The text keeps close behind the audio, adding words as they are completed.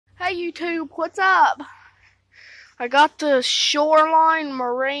Hey YouTube, what's up? I got the Shoreline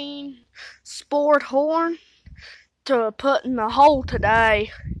Marine Sport horn to put in the hole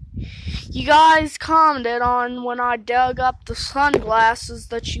today. You guys commented on when I dug up the sunglasses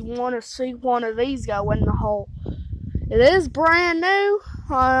that you want to see one of these go in the hole. It is brand new.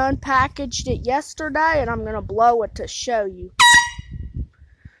 I unpackaged it yesterday and I'm going to blow it to show you.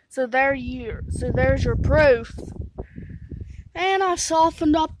 So there's your proof. And I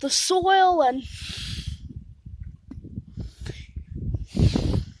softened up the soil and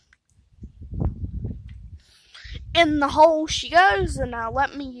in the hole she goes. And now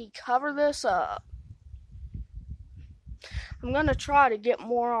let me cover this up. I'm going to try to get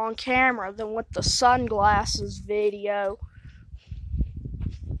more on camera than with the sunglasses video.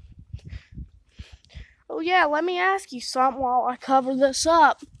 Oh yeah, let me ask you something while I cover this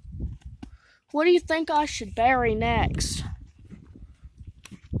up. What do you think I should bury next?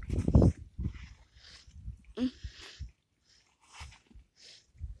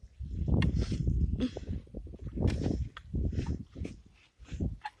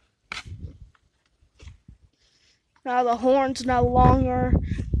 Now the horn's no longer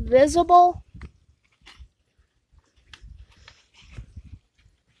visible.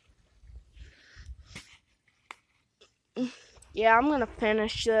 Yeah, I'm gonna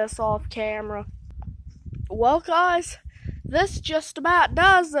finish this off camera. Well guys, this just about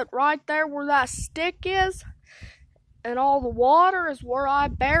does it. Right there where that stick is and all the water is where I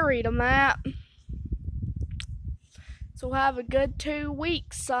buried them at. So have a good 2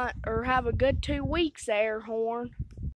 weeks, son, or have a good 2 weeks there, horn.